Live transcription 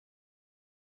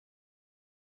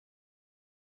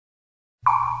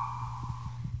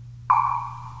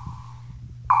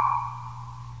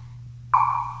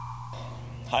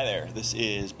Hi there, this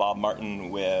is Bob Martin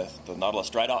with the Nautilus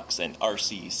Dry Docks and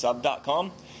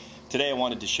rcsub.com. Today I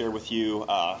wanted to share with you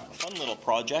a fun little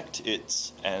project.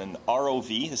 It's an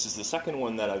ROV. This is the second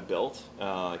one that I've built.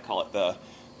 I call it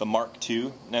the Mark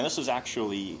II. Now this was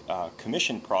actually a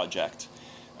commission project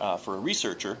for a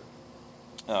researcher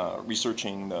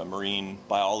researching the marine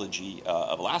biology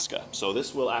of Alaska. So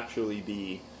this will actually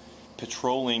be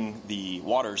patrolling the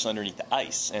waters underneath the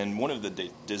ice, and one of the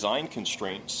design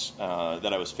constraints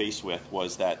that I was faced with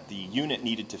was that the unit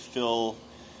needed to fit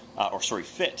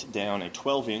down a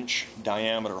 12-inch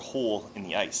diameter hole in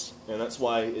the ice, and that's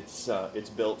why it's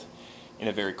built in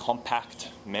a very compact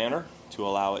manner to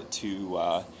allow it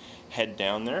to head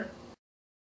down there.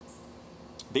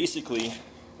 Basically,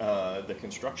 the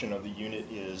construction of the unit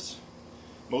is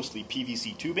mostly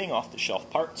PVC tubing, off-the-shelf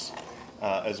parts,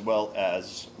 as well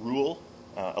as Rule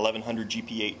 1100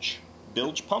 GPH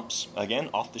bilge pumps,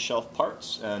 again off-the-shelf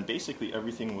parts, and basically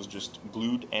everything was just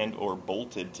glued and or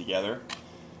bolted together.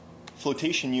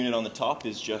 Flotation unit on the top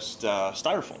is just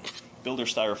styrofoam, builder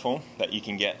styrofoam that you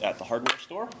can get at the hardware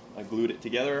store. I glued it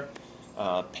together,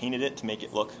 painted it to make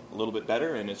it look a little bit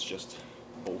better, and it's just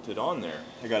bolted on there.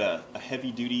 I got a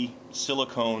heavy-duty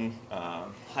silicone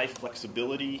high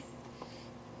flexibility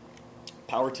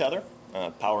power tether.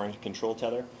 Power and control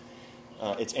tether.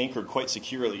 It's anchored quite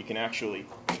securely. You can actually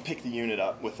pick the unit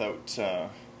up without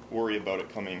worry about it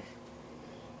coming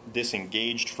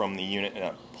disengaged from the unit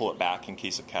and pull it back in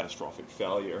case of catastrophic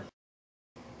failure.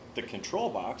 The control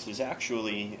box is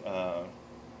actually a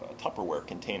Tupperware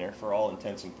container for all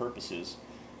intents and purposes.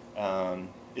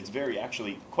 It's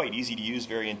actually quite easy to use,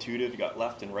 very intuitive. You got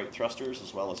left and right thrusters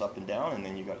as well as up and down, and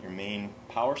then you got your main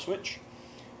power switch.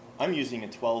 I'm using a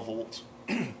 12-volt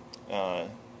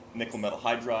nickel metal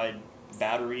hydride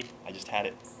battery. I just had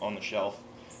it on the shelf.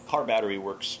 Car battery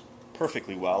works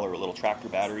perfectly well, or a little tractor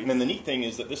battery. And then the neat thing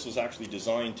is that this was actually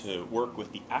designed to work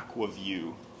with the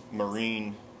AquaView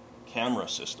marine camera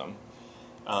system.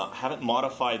 Haven't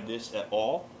modified this at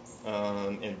all,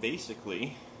 and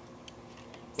basically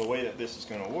the way that this is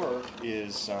going to work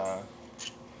is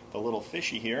the little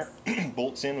fishy here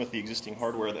bolts in with the existing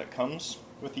hardware that comes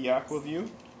with the AquaView.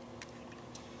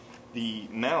 The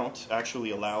mount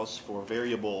actually allows for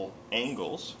variable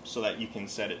angles so that you can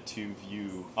set it to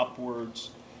view upwards,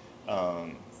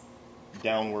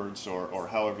 downwards, or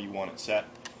however you want it set.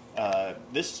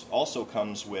 This also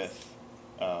comes with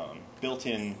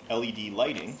built-in LED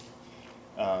lighting,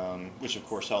 which of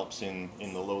course helps in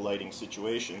the low lighting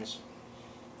situations.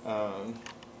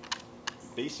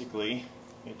 Basically,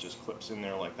 it just clips in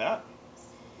there like that.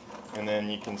 And then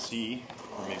you can see,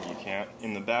 or maybe you can't,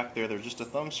 in the back there's just a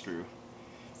thumb screw,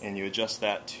 and you adjust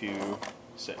that to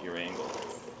set your angle.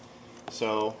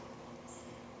 So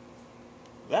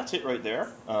that's it right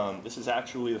there. This is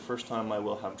actually the first time I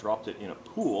will have dropped it in a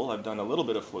pool. I've done a little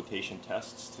bit of flotation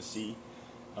tests to see.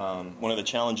 One of the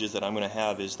challenges that I'm going to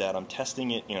have is that I'm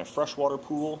testing it in a freshwater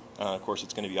pool. Of course,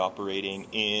 it's going to be operating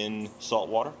in salt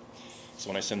water. So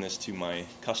when I send this to my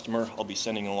customer, I'll be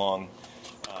sending along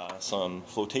some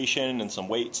flotation and some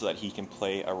weight so that he can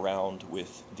play around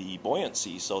with the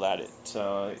buoyancy, so that it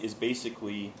is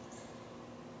basically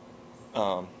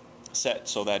set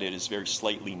so that it is very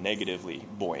slightly negatively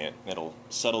buoyant. It'll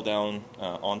settle down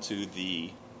onto the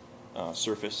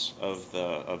surface of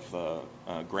the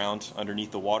ground underneath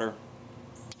the water.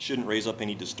 Shouldn't raise up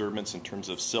any disturbance in terms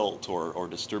of silt or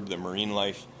disturb the marine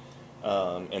life.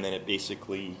 And then it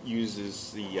basically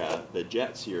uses the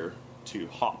jets here to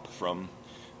hop from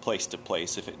place to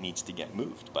place if it needs to get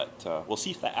moved, but we'll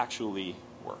see if that actually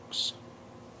works.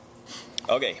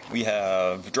 Okay, we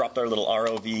have dropped our little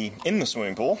ROV in the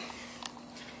swimming pool.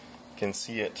 You can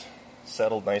see it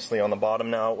settled nicely on the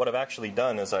bottom now. What I've actually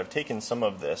done is I've taken some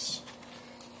of this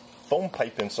foam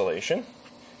pipe insulation,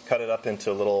 cut it up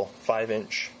into little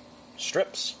 5-inch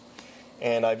strips,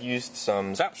 and I've used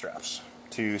some zap straps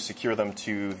to secure them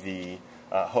to the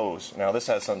hose. Now this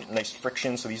has some nice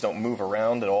friction, so these don't move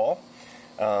around at all.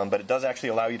 But it does actually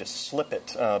allow you to slip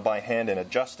it by hand and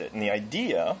adjust it. And the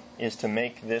idea is to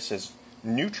make this as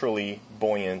neutrally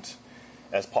buoyant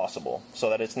as possible, so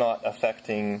that it's not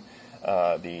affecting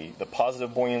the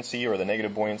positive buoyancy or the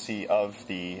negative buoyancy of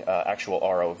the actual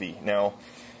ROV. Now,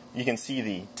 you can see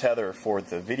the tether for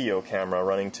the video camera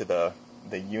running to the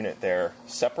unit there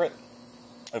separate.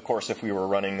 Of course, if we were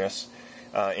running this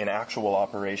in actual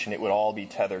operation, it would all be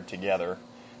tethered together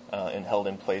and held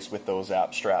in place with those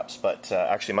zap straps. But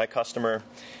actually my customer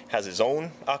has his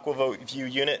own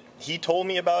AquaView unit. He told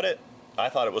me about it. I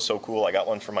thought it was so cool, I got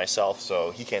one for myself,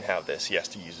 so he can't have this. He has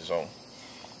to use his own.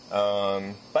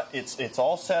 But it's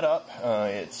all set up.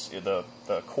 The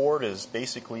cord is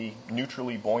basically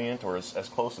neutrally buoyant, or as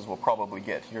close as we'll probably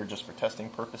get here just for testing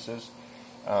purposes.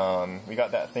 We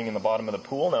got that thing in the bottom of the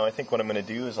pool. Now I think what I'm going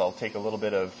to do is I'll take a little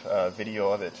bit of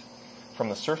video of it from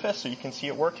the surface so you can see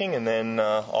it working, and then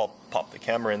I'll pop the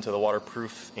camera into the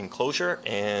waterproof enclosure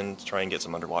and try and get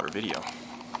some underwater video.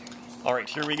 Alright,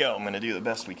 here we go. I'm going to do the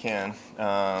best we can.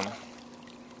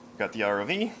 Got the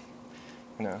ROV.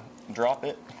 I'm going to drop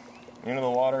it into the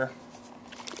water.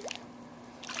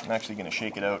 I'm actually going to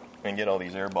shake it out and get all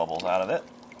these air bubbles out of it.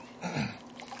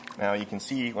 Now you can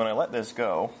see when I let this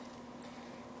go,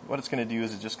 what it's going to do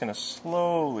is it's just going to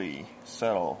slowly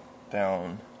settle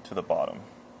down to the bottom.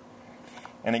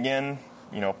 And again,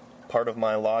 you know, part of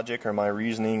my logic or my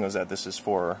reasoning was that this is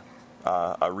for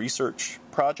a research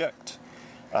project.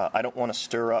 I don't want to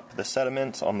stir up the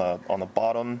sediment on the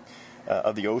bottom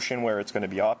of the ocean where it's going to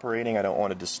be operating. I don't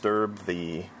want to disturb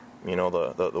the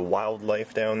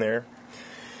wildlife down there.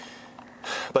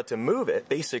 But to move it,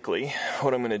 basically,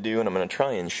 what I'm going to do, and I'm going to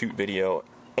try and shoot video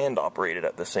and operate it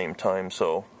at the same time,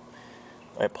 so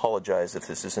I apologize if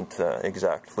this isn't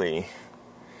exactly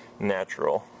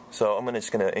natural. So I'm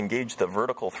just going to engage the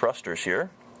vertical thrusters here.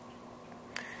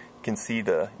 You can see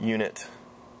the unit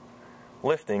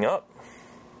lifting up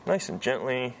nice and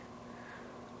gently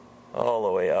all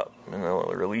the way up, and then I'll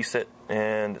release it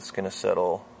and it's going to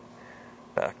settle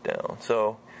back down.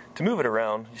 So to move it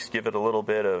around, just give it a little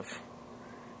bit of,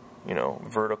 you know,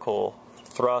 vertical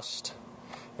thrust,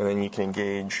 and then you can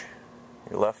engage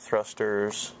your left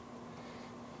thrusters,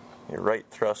 your right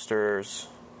thrusters,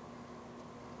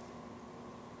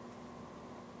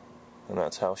 and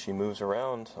that's how she moves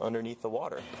around underneath the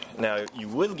water. Now you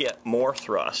will get more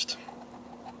thrust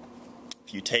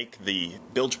if you take the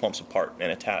bilge pumps apart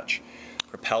and attach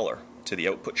propeller to the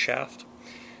output shaft.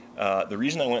 The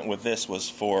reason I went with this was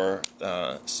for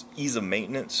ease of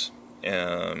maintenance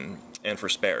and for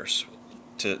spares.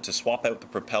 To swap out the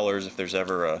propellers if there's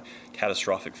ever a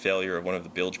catastrophic failure of one of the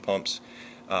bilge pumps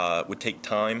would take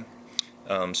time.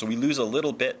 So we lose a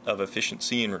little bit of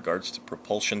efficiency in regards to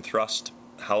propulsion thrust.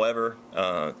 However,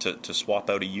 to swap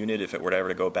out a unit if it were ever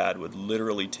to go bad would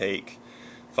literally take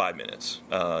 5 minutes.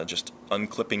 Just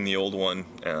unclipping the old one,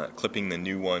 clipping the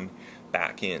new one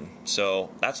back in. So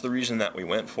that's the reason that we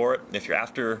went for it. If you're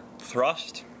after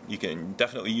thrust, you can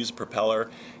definitely use a propeller.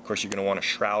 Of course, you're going to want to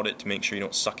shroud it to make sure you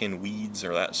don't suck in weeds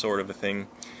or that sort of a thing.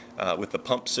 With the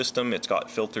pump system, it's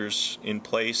got filters in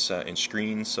place and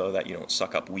screens so that you don't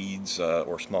suck up weeds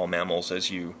or small mammals as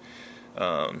you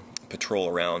patrol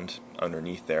around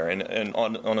underneath there. And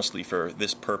honestly, for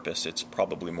this purpose, it's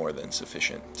probably more than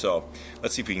sufficient. So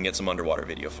let's see if we can get some underwater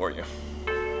video for you.